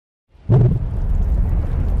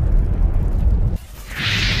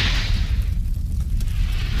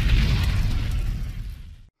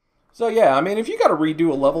So yeah, I mean, if you gotta redo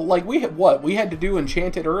a level, like we had to do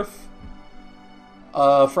Enchanted Earth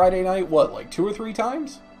Friday night, like 2 or 3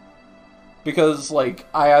 times? Because, like,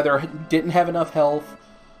 I either didn't have enough health,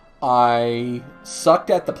 I sucked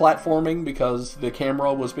at the platforming because the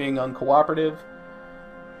camera was being uncooperative.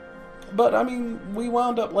 But, I mean, we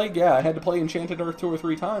wound up, like, yeah, I had to play Enchanted Earth 2 or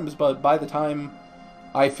 3 times, but by the time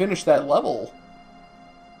I finished that level,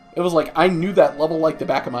 it was like I knew that level like the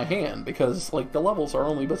back of my hand, because, like, the levels are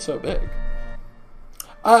only but so big.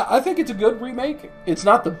 I think it's a good remake. It's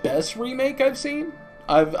not the best remake I've seen.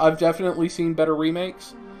 I've definitely seen better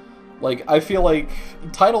remakes. Like, I feel like the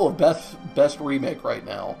title of best remake right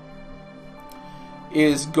now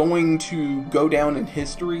is going to go down in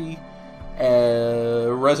history as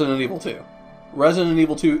Resident Evil 2. Resident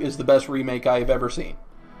Evil 2 is the best remake I have ever seen.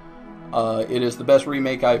 It is the best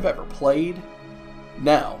remake I've ever played.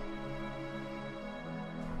 Now,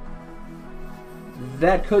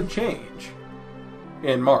 that could change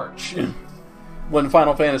in March when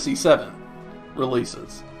Final Fantasy VII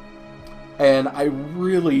releases. And I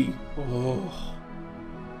really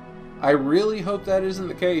hope that isn't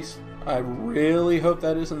the case. I really hope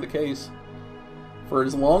that isn't the case. For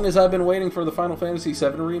as long as I've been waiting for the Final Fantasy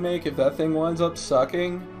VII Remake, if that thing winds up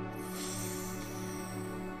sucking,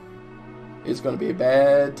 it's going to be a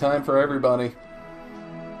bad time for everybody.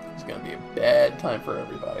 It's going to be a bad time for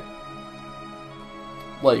everybody.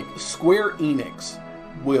 Like, Square Enix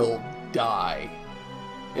will die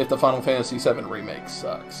if the Final Fantasy VII Remake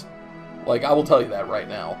sucks. Like, I will tell you that right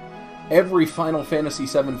now. Every Final Fantasy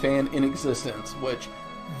VII fan in existence, which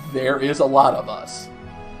there is a lot of us,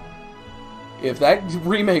 if that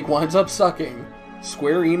remake winds up sucking,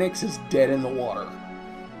 Square Enix is dead in the water.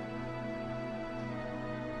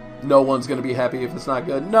 No one's going to be happy if it's not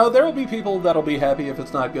good. No, there will be people that'll be happy if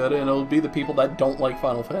it's not good, and it'll be the people that don't like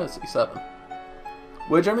Final Fantasy VII.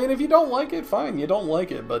 Which, I mean, if you don't like it, fine, you don't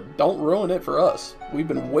like it, but don't ruin it for us. We've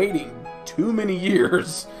been waiting too many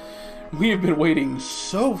years. We have been waiting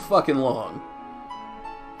so fucking long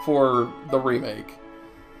for the remake.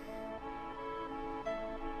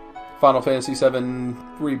 Final Fantasy VII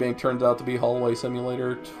Remake turns out to be Hallway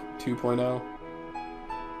Simulator 2.0.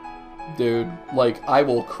 Dude, like, I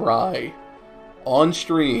will cry on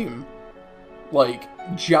stream, like,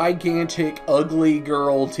 gigantic, ugly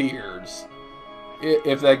girl tears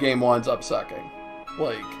if that game winds up sucking.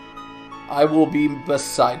 Like, I will be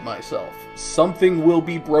beside myself. Something will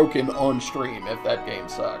be broken on stream if that game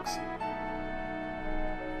sucks.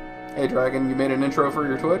 Hey Dragon, you made an intro for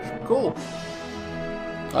your Twitch? Cool.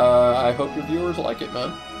 I hope your viewers like it,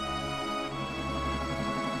 man.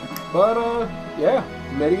 But, yeah.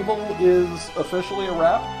 Medieval is officially a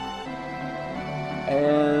wrap.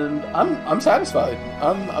 And I'm satisfied.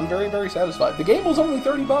 I'm very, very satisfied. The game was only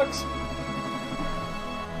 $30.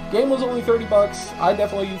 Game was only $30. I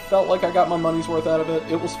definitely felt like I got my money's worth out of it.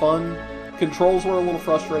 It was fun. Controls were a little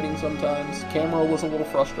frustrating sometimes. Camera was a little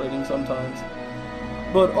frustrating sometimes.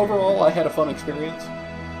 But overall, I had a fun experience.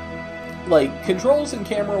 Like, controls and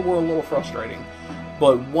camera were a little frustrating.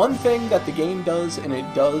 But one thing that the game does, and it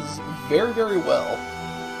does very, very well,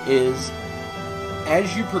 is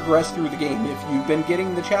as you progress through the game, if you've been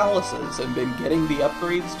getting the chalices and been getting the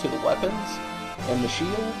upgrades to the weapons and the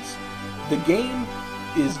shields, the game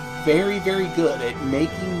is very, very good at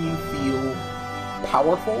making you feel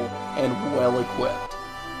powerful and well-equipped.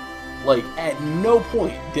 Like, at no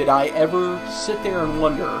point did I ever sit there and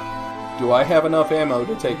wonder, do I have enough ammo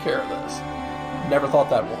to take care of this? Never thought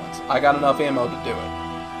that once. I got enough ammo to do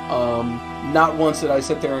it. Not once did I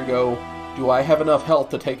sit there and go, do I have enough health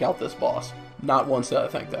to take out this boss? Not once did I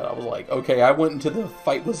think that. I was like, okay, I went into the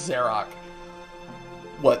fight with Zarok.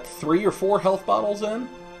 What, 3 or 4 health bottles in?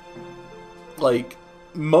 Like,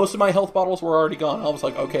 most of my health bottles were already gone. I was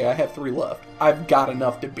like, okay, I have 3 left. I've got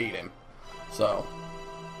enough to beat him. So,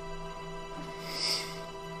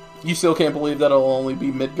 you still can't believe that it'll only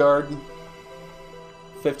be Midgard?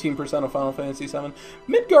 15% of Final Fantasy VII?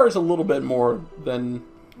 Midgard is a little bit more than...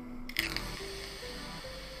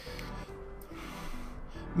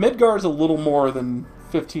 Midgar is a little more than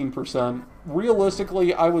 15%.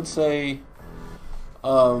 Realistically, I would say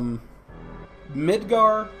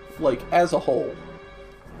Midgar, like, as a whole.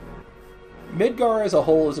 Midgar as a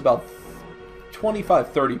whole is about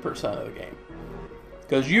 25-30% of the game.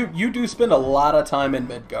 Because you do spend a lot of time in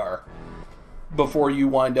Midgar before you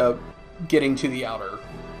wind up getting to the outer,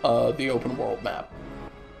 the open world map.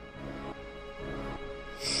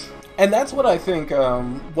 And that's what I think,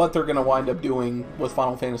 what they're going to wind up doing with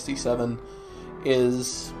Final Fantasy VII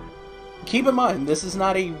is keep in mind, this is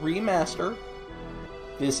not a remaster.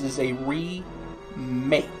 This is a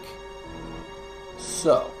remake.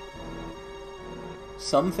 So,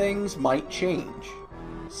 some things might change.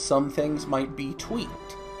 Some things might be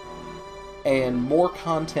tweaked. And more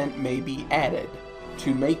content may be added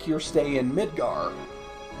to make your stay in Midgar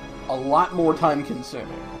a lot more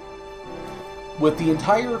time-consuming. With the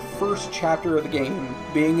entire first chapter of the game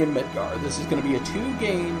being in Midgar, this is going to be a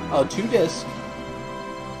two-disc,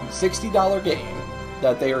 $60 game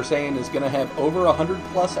that they are saying is going to have over 100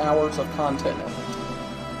 plus hours of content in it.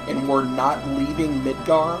 And we're not leaving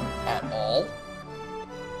Midgar at all.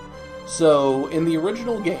 So, in the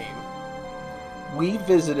original game, we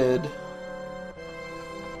visited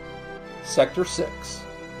Sector 6,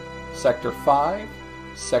 Sector 5,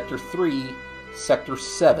 Sector 3, Sector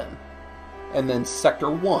 7, and then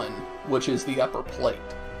Sector 1, which is the upper plate.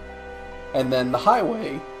 And then the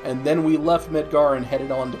highway, and then we left Midgar and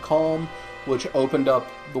headed on to Calm, which opened up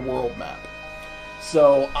the world map.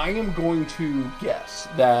 So I am going to guess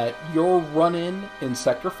that your run-in in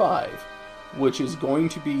Sector 5, which is going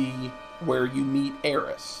to be where you meet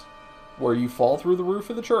Eris, where you fall through the roof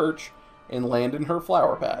of the church and land in her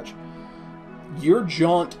flower patch, your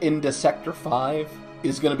jaunt into Sector 5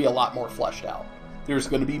 is going to be a lot more fleshed out. There's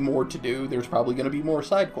going to be more to do. There's probably going to be more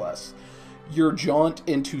side quests. Your jaunt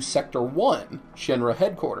into Sector 1, Shinra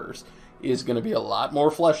headquarters, is going to be a lot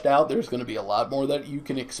more fleshed out. There's going to be a lot more that you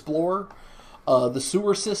can explore. The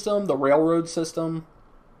sewer system, the railroad system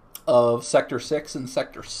of Sector 6 and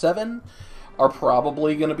Sector 7 are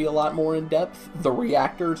probably going to be a lot more in-depth. The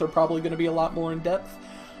reactors are probably going to be a lot more in-depth.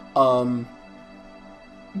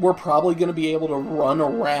 We're probably going to be able to run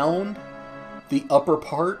around the upper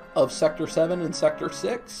part of Sector 7 and Sector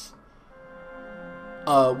 6.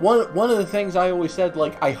 One of the things I always said,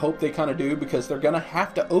 like, I hope they kind of do, because they're going to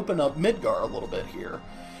have to open up Midgar a little bit here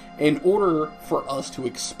in order for us to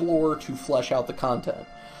explore, to flesh out the content.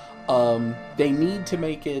 They need to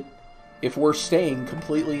make it, if we're staying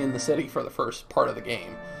completely in the city for the first part of the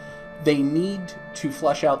game, they need to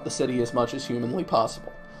flesh out the city as much as humanly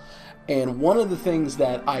possible. And one of the things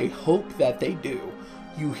that I hope that they do,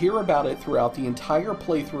 you hear about it throughout the entire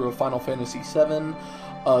playthrough of Final Fantasy VII,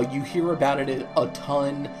 you hear about it a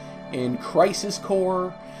ton in Crisis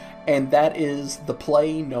Core, and that is the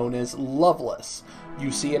play known as Loveless.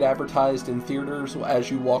 You see it advertised in theaters as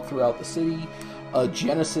you walk throughout the city.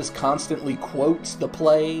 Genesis constantly quotes the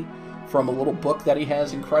play from a little book that he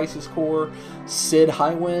has in Crisis Core. Sid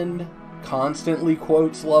Highwind constantly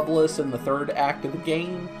quotes Loveless in the third act of the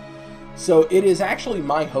game. So it is actually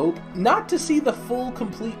my hope not to see the full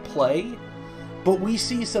complete play, but we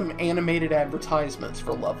see some animated advertisements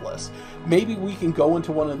for Loveless. Maybe we can go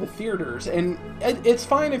into one of the theaters, and it's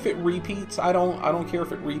fine if it repeats. I don't care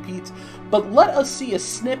if it repeats, but let us see a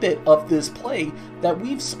snippet of this play that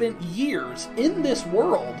we've spent years in this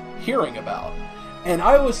world hearing about. And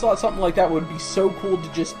I always thought something like that would be so cool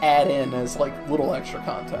to just add in as like little extra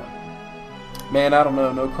content. Man, I don't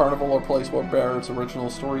know. No carnival or place where Barrett's original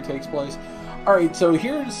story takes place. Alright, so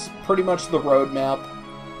here's pretty much the roadmap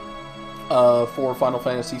for Final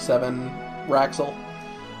Fantasy VII Raxel.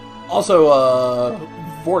 Also,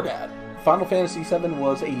 Vorgat. Final Fantasy VII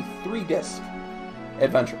was a 3-disc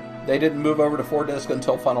adventure. They didn't move over to 4-disc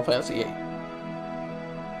until Final Fantasy VIII.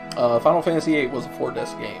 Final Fantasy VIII was a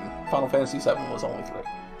 4-disc game. Final Fantasy VII was only 3.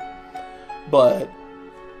 But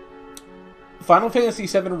Final Fantasy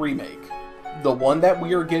VII Remake, the one that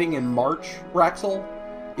we are getting in March, Raxel,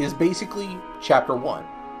 is basically Chapter 1.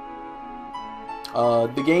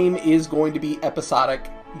 The game is going to be episodic.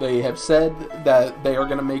 They have said that they are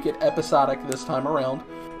going to make it episodic this time around.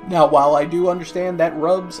 Now, while I do understand that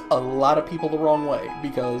rubs a lot of people the wrong way,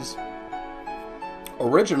 because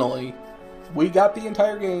originally we got the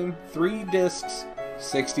entire game, 3 discs,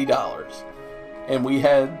 $60. And we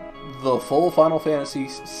had the full Final Fantasy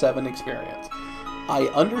VII experience. I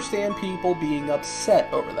understand people being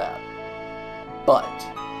upset over that. But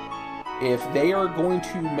if they are going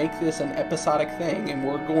to make this an episodic thing, and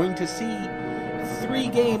we're going to see 3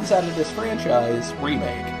 games out of this franchise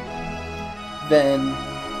remake, then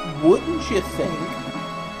wouldn't you think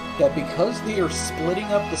that because they are splitting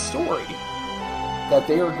up the story, that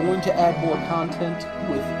they are going to add more content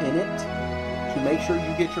within it to make sure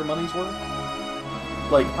you get your money's worth?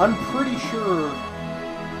 Like, I'm pretty sure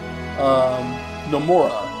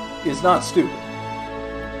Nomura is not stupid.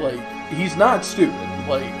 Like, he's not stupid.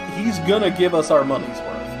 Like, he's gonna give us our money's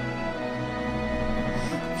worth.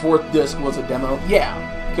 4th disc was a demo. Yeah,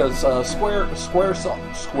 because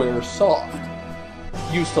Squaresoft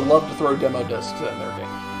used to love to throw demo discs in their game.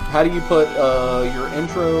 How do you put your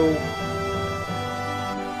intro?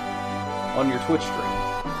 on your Twitch stream?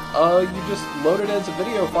 You just load it as a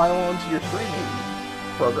video file onto your streaming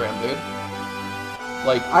program, dude.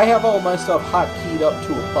 Like, I have all my stuff hotkeyed up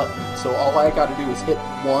to a button, so all I gotta do is hit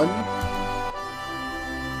 1,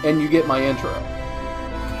 and you get my intro.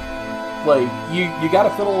 Like, you gotta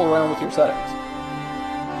fiddle around with your settings.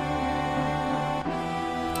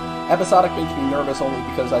 Episodic makes me nervous only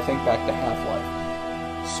because I think back to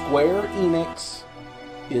Half-Life. Square Enix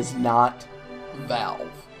is not Valve.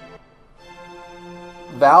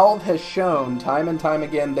 Valve has shown time and time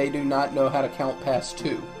again they do not know how to count past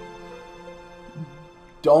 2.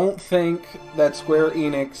 Don't think that Square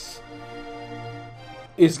Enix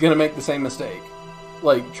is going to make the same mistake.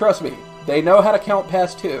 Like, trust me, they know how to count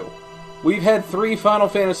past 2. We've had 3 Final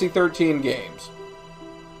Fantasy 13 games.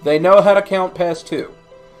 They know how to count past 2.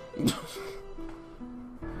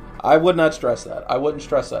 I would not stress that. I wouldn't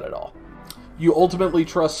stress that at all. You ultimately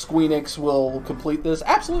trust Squeenix will complete this?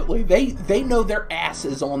 Absolutely. They know their ass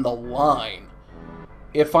is on the line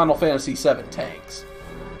if Final Fantasy VII tanks.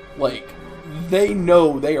 Like, they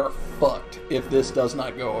know they are fucked if this does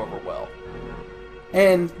not go over well.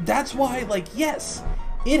 And that's why, like, yes,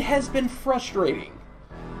 it has been frustrating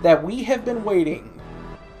that we have been waiting,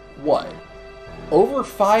 what, over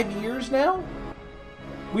 5 years now?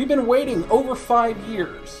 We've been waiting over 5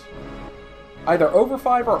 years. Either over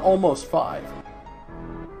 5 or almost 5.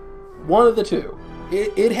 One of the two.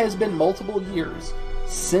 It has been multiple years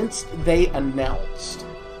since they announced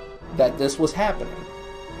that this was happening.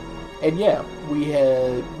 And yeah, we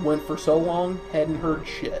had went for so long, hadn't heard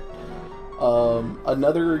shit.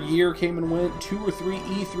 Another year came and went, 2 or 3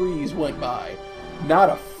 E3s went by. Not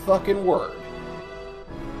a fucking word.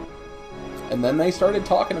 And then they started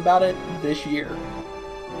talking about it this year.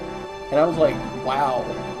 And I was like, wow,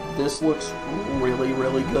 this looks really,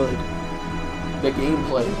 really good. The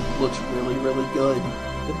gameplay looks really, really good.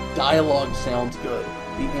 The dialogue sounds good.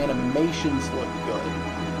 The animations look good.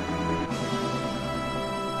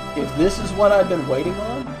 If this is what I've been waiting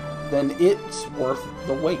on, then it's worth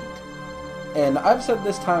the wait. And I've said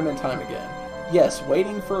this time and time again. Yes,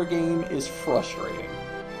 waiting for a game is frustrating.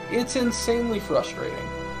 It's insanely frustrating.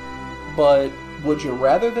 But would you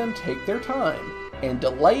rather them take their time and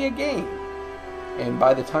delay a game, and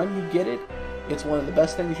by the time you get it, it's one of the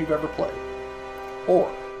best things you've ever played?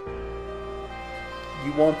 Or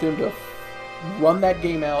you want them to run that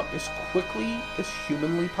game out as quickly as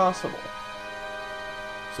humanly possible,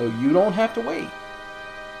 so you don't have to wait.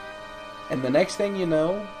 And the next thing you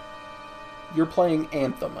know, you're playing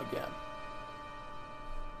Anthem again.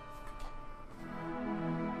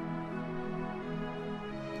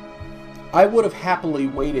 I would have happily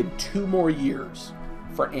waited 2 more years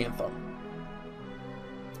for Anthem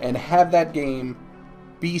and have that game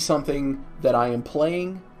be something that I am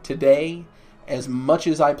playing today as much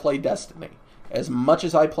as I play Destiny, as much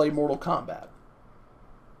as I play Mortal Kombat.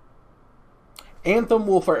 Anthem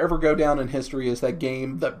will forever go down in history as that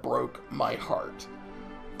game that broke my heart.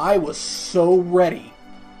 I was so ready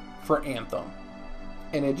for Anthem,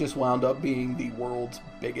 and it just wound up being the world's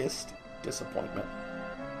biggest disappointment.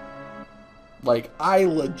 Like, I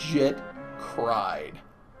legit cried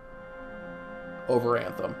over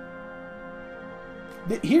Anthem.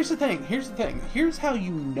 Here's the thing. Here's how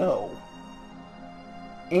you know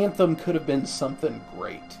Anthem could have been something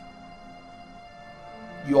great.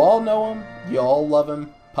 You all know him. You all love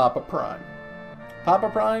him. Papa Prime.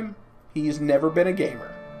 Papa Prime, he's never been a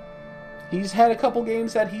gamer. He's had a couple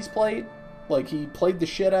games that he's played. Like, he played the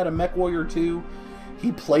shit out of MechWarrior 2.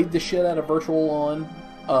 He played the shit out of Virtual On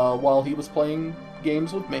while he was playing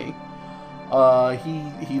games with me.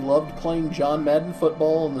 He loved playing John Madden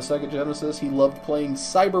Football on the Sega Genesis. He loved playing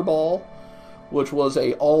Cyberball, which was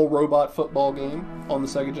a all-robot football game on the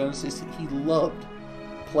Sega Genesis. He loved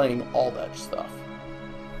playing all that stuff.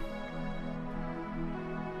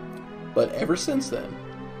 But ever since then,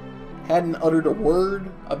 hadn't uttered a word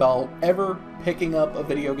about ever picking up a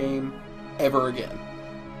video game ever again.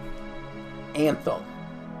 Anthem.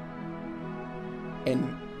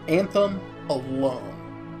 And Anthem alone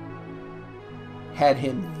had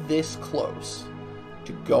him this close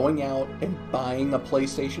to going out and buying a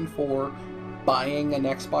PlayStation 4, buying an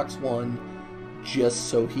Xbox One, just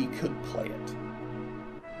so he could play it.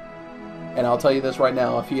 And I'll tell you this right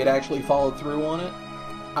now, if he had actually followed through on it,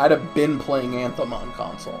 I'd have been playing Anthem on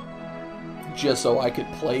console, just so I could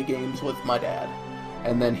play games with my dad.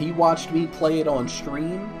 And then he watched me play it on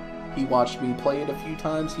stream. He watched me play it a few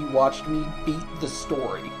times. He watched me beat the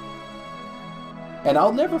story. And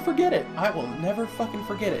I'll never forget it. I will never fucking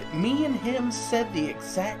forget it. Me and him said the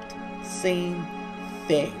exact same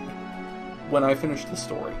thing when I finished the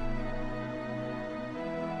story.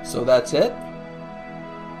 So that's it.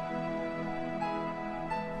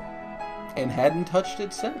 And hadn't touched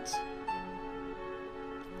it since.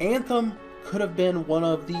 Anthem could have been one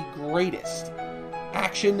of the greatest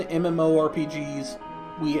action MMORPGs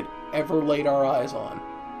we had ever laid our eyes on.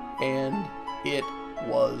 And it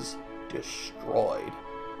was destroyed.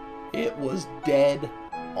 It was dead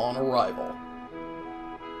on arrival.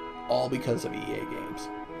 All because of EA Games.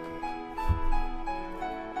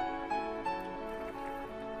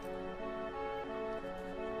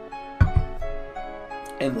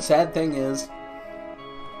 And the sad thing is,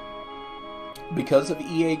 because of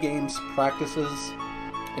EA Games' practices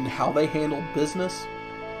and how they handle business,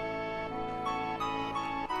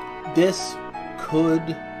 this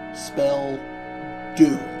could spell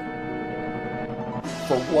doom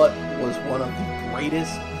for what was one of the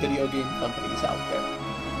greatest video game companies out there,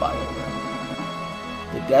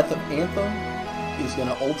 BioWare. The death of Anthem is going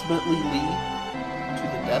to ultimately lead to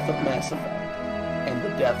the death of Mass Effect and the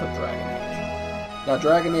death of Dragon Age. Now,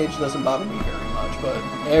 Dragon Age doesn't bother me very much, but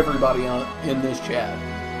everybody in this chat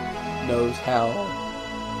knows how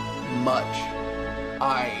much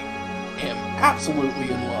I am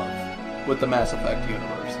absolutely in love with the Mass Effect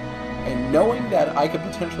universe. And knowing that I could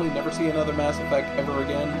potentially never see another Mass Effect ever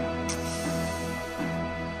again,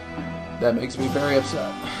 that makes me very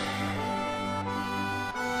upset.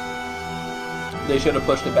 They should have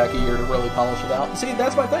pushed it back a year to really polish it out. See,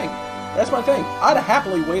 that's my thing. That's my thing. I'd have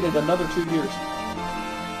happily waited another 2 years.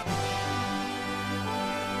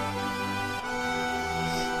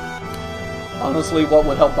 Honestly, what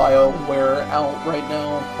would help BioWare out right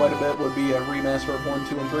now quite a bit would be a remaster of 1,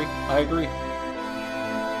 2, and 3. I agree.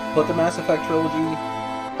 Put the Mass Effect trilogy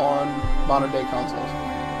on modern-day consoles.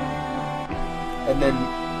 And then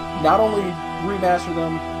not only remaster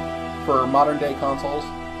them for modern-day consoles,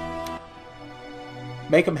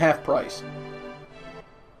 make them half price.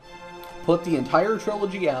 Put the entire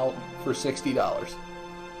trilogy out for $60.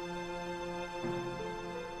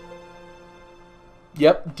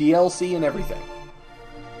 Yep, DLC and everything.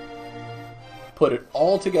 Put it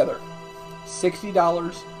all together.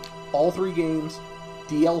 $60, all 3 games,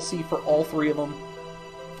 DLC for all 3 of them.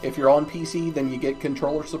 If you're on PC, then you get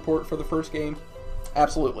controller support for the first game.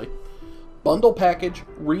 Absolutely. Bundle package,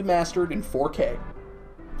 remastered in 4K.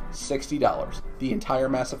 $60. The entire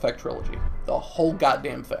Mass Effect trilogy. The whole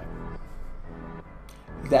goddamn thing.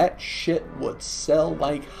 That shit would sell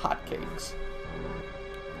like hotcakes.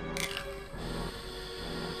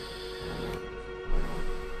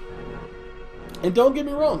 And don't get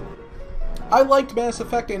me wrong, I liked Mass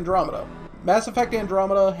Effect Andromeda. Mass Effect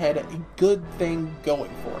Andromeda had a good thing going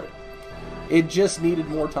for it. It just needed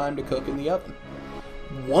more time to cook in the oven.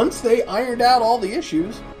 Once they ironed out all the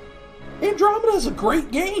issues, Andromeda is a great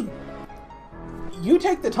game. You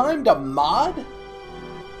take the time to mod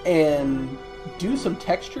and do some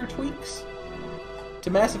texture tweaks to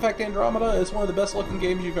Mass Effect Andromeda, it's one of the best looking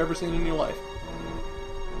games you've ever seen in your life.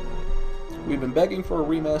 We've been begging for a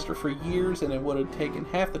remaster for years, and it would have taken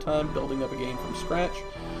half the time building up a game from scratch,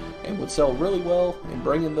 and would sell really well, and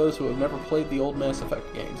bring in those who have never played the old Mass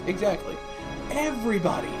Effect games. Exactly.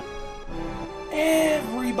 Everybody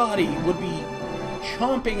would be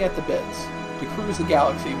chomping at the bits to cruise the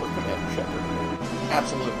galaxy with Commander Shepard.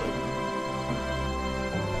 Absolutely.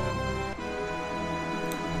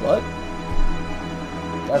 But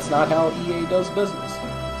that's not how EA does business.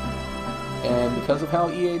 And because of how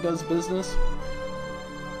EA does business,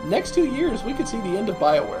 next 2 years we could see the end of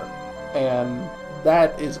BioWare. And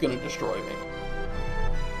that is going to destroy me.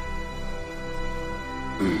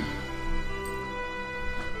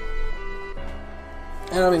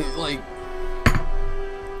 And I mean, like,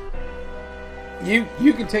 you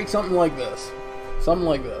can take something like this. Something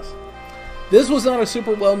like this. This was not a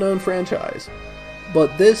super well-known franchise,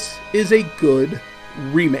 but this is a good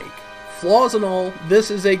remake. Flaws and all, this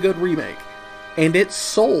is a good remake. And it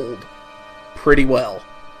sold pretty well.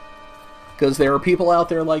 Because there are people out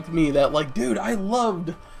there like me that like, dude, I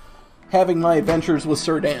loved having my adventures with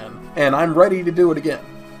Sir Dan, and I'm ready to do it again.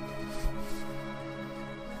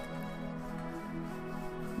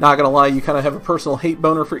 Not gonna lie, you kind of have a personal hate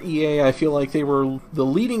boner for EA. I feel like they were the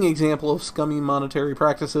leading example of scummy monetary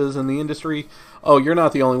practices in the industry. Oh, you're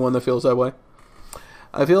not the only one that feels that way.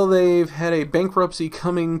 I feel they've had a bankruptcy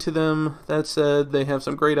coming to them. That said, they have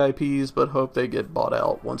some great IPs, but hope they get bought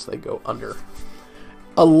out once they go under.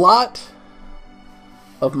 A lot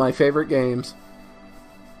of my favorite games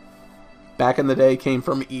back in the day came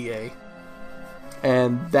from EA.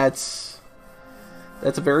 And that's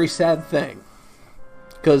a very sad thing.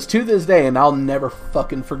 Because to this day, and I'll never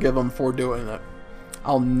fucking forgive them for doing it.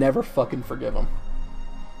 I'll never fucking forgive them.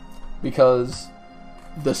 Because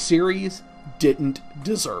The series didn't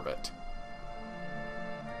deserve it.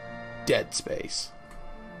 Dead Space.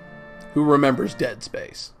 Who remembers Dead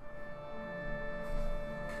Space?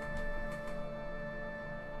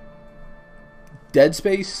 Dead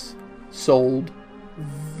Space sold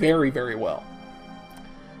very, very well.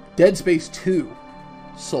 Dead Space 2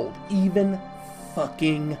 sold even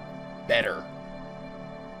fucking better.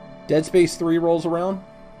 Dead Space 3 rolls around.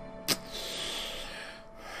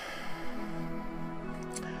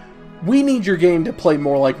 We need your game to play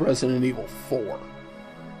more like Resident Evil 4.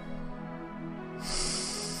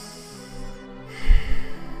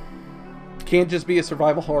 Can't just be a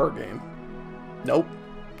survival horror game. Nope.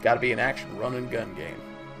 Gotta be an action run and gun game.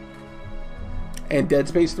 And Dead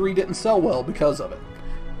Space 3 didn't sell well because of it.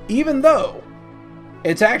 Even though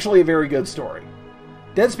it's actually a very good story.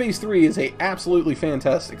 Dead Space 3 is a absolutely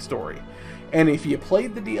fantastic story. And if you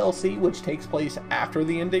played the DLC, which takes place after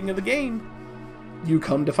the ending of the game, you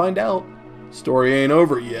come to find out, story ain't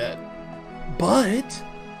over yet. But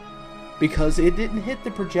because it didn't hit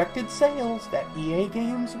the projected sales that EA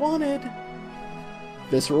Games wanted,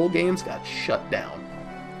 Visceral Games got shut down.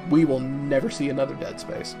 We will never see another Dead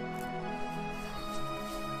Space.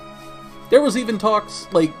 There was even talks,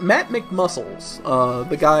 like, Matt McMuscles,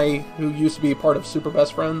 the guy who used to be a part of Super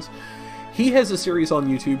Best Friends, he has a series on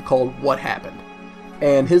YouTube called What Happened.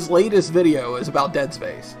 And his latest video is about Dead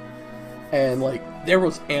Space. And, like, there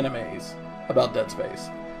was animes about Dead Space.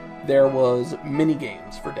 There was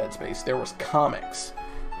minigames for Dead Space. There was comics.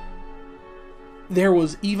 There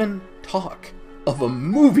was even talk of a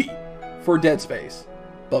movie for Dead Space.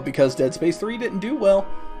 But because Dead Space 3 didn't do well,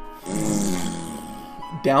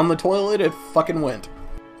 down the toilet it fucking went.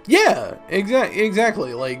 Yeah,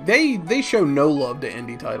 exactly. Like, they show no love to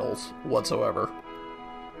indie titles whatsoever.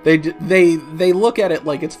 They look at it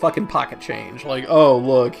like it's fucking pocket change. Like, oh,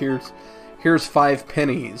 look, here's 5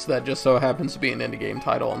 pennies that just so happens to be an indie game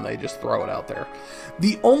title, and they just throw it out there.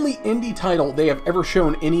 The only indie title they have ever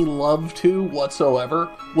shown any love to whatsoever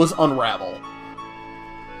was Unravel.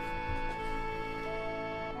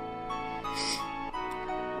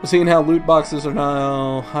 Seeing how loot boxes are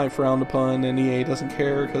now high frowned upon, and EA doesn't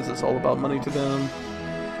care because it's all about money to them.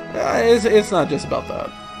 It's not just about that.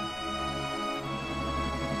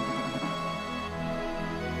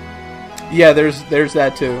 Yeah, there's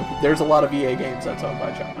that too. There's a lot of EA games that's owned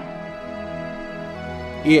by China.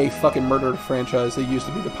 EA fucking murdered a franchise that used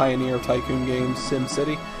to be the pioneer of tycoon games,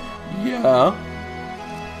 SimCity. Yeah.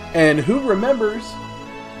 And who remembers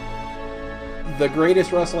the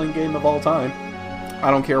greatest wrestling game of all time? I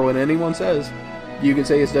don't care what anyone says. You can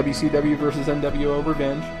say it's WCW versus NWO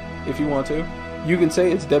Revenge, if you want to. You can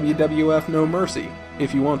say it's WWF No Mercy,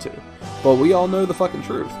 if you want to. But we all know the fucking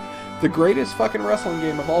truth. The greatest fucking wrestling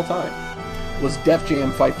game of all time was Def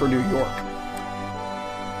Jam Fight for New York.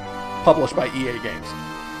 Published by EA Games.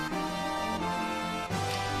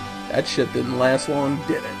 That shit didn't last long,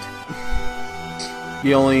 did it?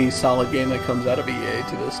 The only solid game that comes out of EA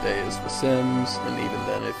to this day is The Sims, and even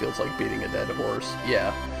then it feels like beating a dead horse.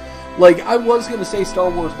 Yeah. Like, I was gonna say Star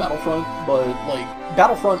Wars Battlefront, but, like,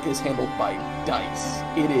 Battlefront is handled by DICE.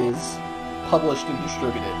 It is published and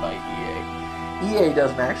distributed by EA. EA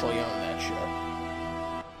doesn't actually own that shit.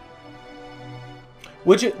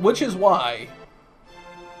 Which is why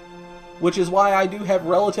I do have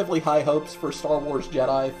relatively high hopes for Star Wars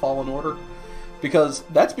Jedi Fallen Order, because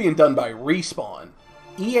that's being done by Respawn.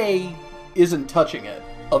 EA isn't touching it,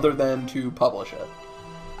 other than to publish it.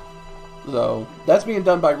 So, that's being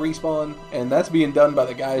done by Respawn, and that's being done by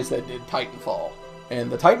the guys that did Titanfall.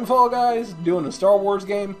 And the Titanfall guys doing a Star Wars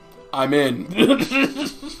game, I'm in.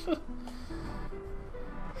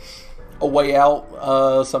 A Way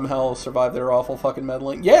Out somehow survived their awful fucking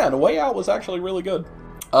meddling. Yeah, and A Way Out was actually really good.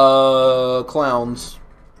 Clowns.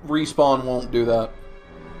 Respawn won't do that.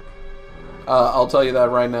 I'll tell you that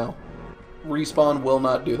right now. Respawn will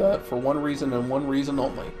not do that for one reason and one reason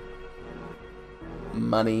only.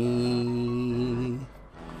 Money.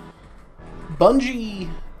 Bungie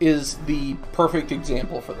is the perfect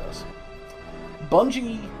example for this.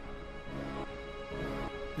 Bungie,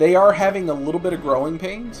 they are having a little bit of growing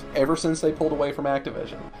pains ever since they pulled away from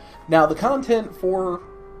Activision. Now, the content for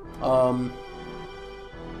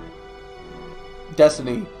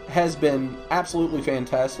Destiny has been absolutely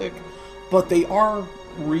fantastic, but they are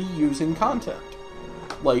reusing content.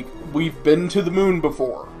 Like, we've been to the moon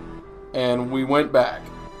before, and we went back.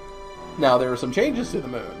 Now, there are some changes to the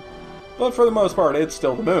moon, but for the most part, it's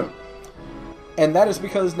still the moon. And that is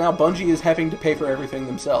because now Bungie is having to pay for everything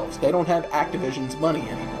themselves. They don't have Activision's money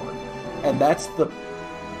anymore. And that's the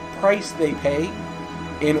price they pay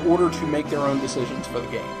in order to make their own decisions for the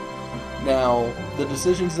game. Now, the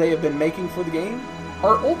decisions they have been making for the game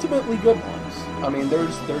are ultimately good ones. I mean,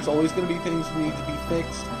 there's always going to be things that need to be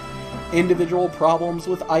fixed. Individual problems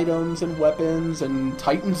with items and weapons, and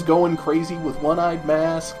Titans going crazy with one-eyed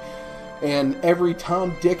mask, and every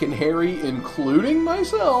Tom, Dick, and Harry, including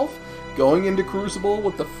myself, going into Crucible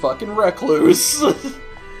with the fucking Recluse.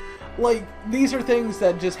 Like, these are things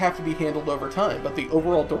that just have to be handled over time, but the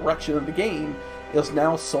overall direction of the game is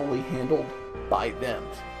now solely handled by them.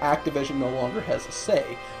 Activision no longer has a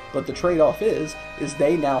say, but the trade-off is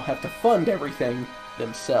they now have to fund everything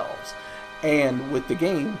themselves. And with the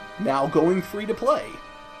game now going free to play,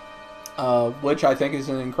 which I think is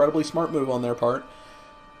an incredibly smart move on their part,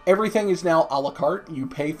 everything is now a la carte. You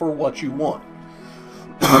pay for what you want.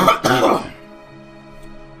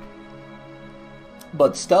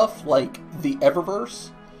 But stuff like the Eververse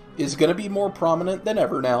is going to be more prominent than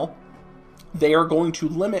ever now. They are going to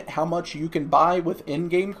limit how much you can buy with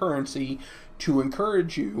in-game currency to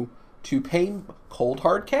encourage you to pay cold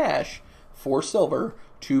hard cash for silver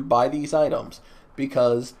to buy these items,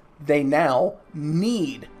 because they now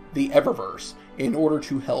need the Eververse in order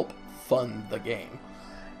to help fund the game.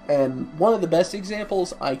 And one of the best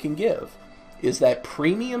examples I can give is that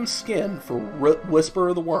premium skin for Whisper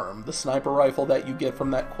of the Worm, the sniper rifle that you get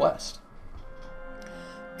from that quest.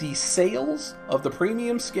 The sales of the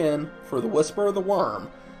premium skin for the Whisper of the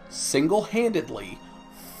Worm single-handedly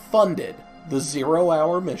funded the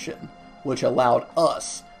 0-hour mission, which allowed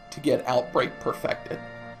us to get Outbreak perfected.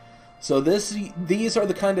 So these are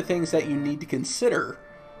the kind of things that you need to consider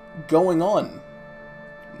going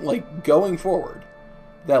forward.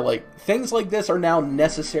 That, like, things like this are now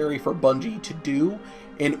necessary for Bungie to do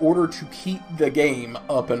in order to keep the game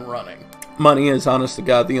up and running. Money is, honest to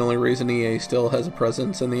God, the only reason EA still has a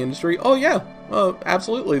presence in the industry. Oh yeah,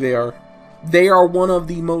 absolutely they are. They are one of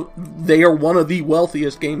the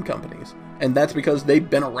wealthiest game companies, and that's because they've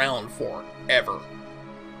been around forever.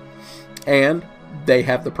 And they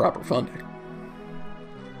have the proper funding.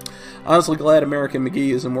 Honestly glad American McGee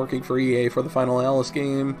isn't working for EA for the final Alice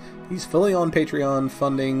game. He's fully on Patreon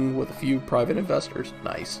funding with a few private investors.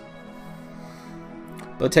 Nice.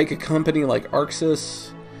 But take a company like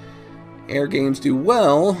Arxis. Air Games do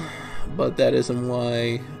well, but that isn't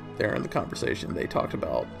why they're in the conversation they talked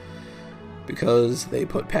about. Because they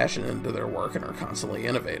put passion into their work and are constantly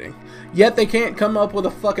innovating. Yet they can't come up with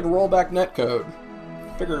a fucking rollback netcode.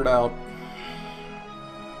 Figure it out.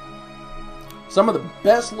 Some of the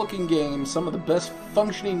best looking games, some of the best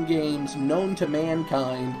functioning games known to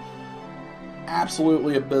mankind,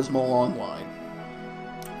 absolutely abysmal online.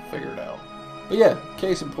 Figure it out. But yeah,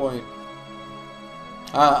 case in point.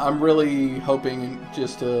 I'm really hoping,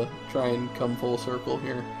 just to try and come full circle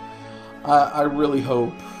here, I really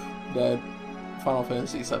hope that Final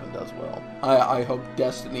Fantasy VII does well. I hope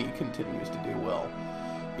Destiny continues to do well.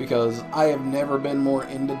 Because I have never been more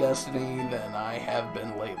into Destiny than I have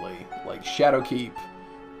been lately. Like, Shadowkeep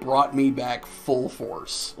brought me back full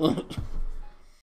force.